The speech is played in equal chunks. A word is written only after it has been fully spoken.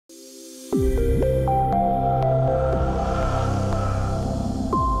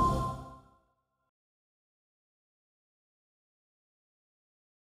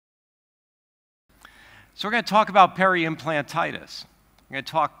So we're going to talk about peri-implantitis. We're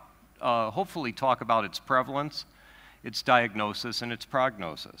going to hopefully talk about its prevalence, its diagnosis, and its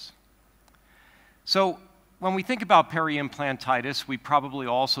prognosis. So when we think about peri-implantitis, we probably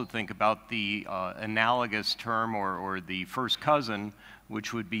also think about the analogous term or the first cousin,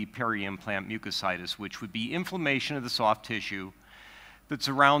 which would be peri-implant mucositis, which would be inflammation of the soft tissue that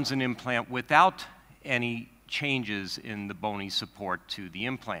surrounds an implant without any changes in the bony support to the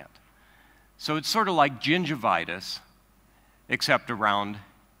implant. So it's sort of like gingivitis, except around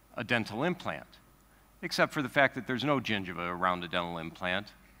a dental implant, except for the fact that there's no gingiva around a dental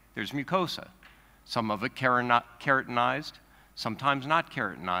implant. There's mucosa, some of it keratinized, sometimes not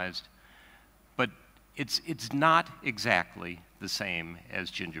keratinized, but it's not exactly the same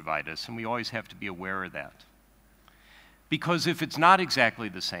as gingivitis, and we always have to be aware of that. Because if it's not exactly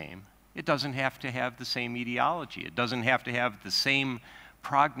the same, it doesn't have to have the same etiology. It doesn't have to have the same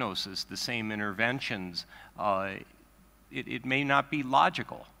prognosis, the same interventions. It may not be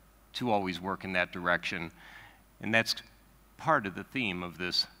logical to always work in that direction, and that's part of the theme of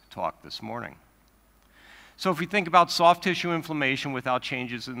this talk this morning. So if we think about soft tissue inflammation without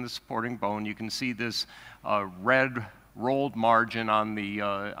changes in the supporting bone, you can see this red rolled margin on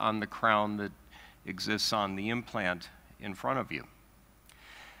the crown that exists on the implant in front of you.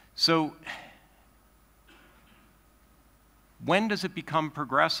 So when does it become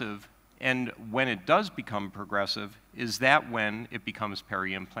progressive? And when it does become progressive, is that when it becomes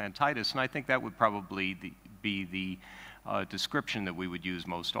peri-implantitis? And I think that would probably be the description that we would use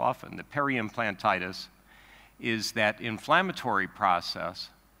most often. The peri-implantitis is that inflammatory process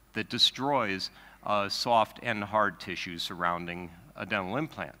that destroys soft and hard tissue surrounding a dental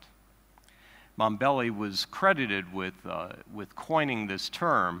implant. Mombelli was credited with coining this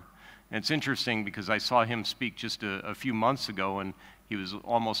term. And it's interesting because I saw him speak just a few months ago, and he was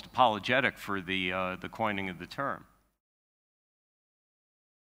almost apologetic for the coining of the term.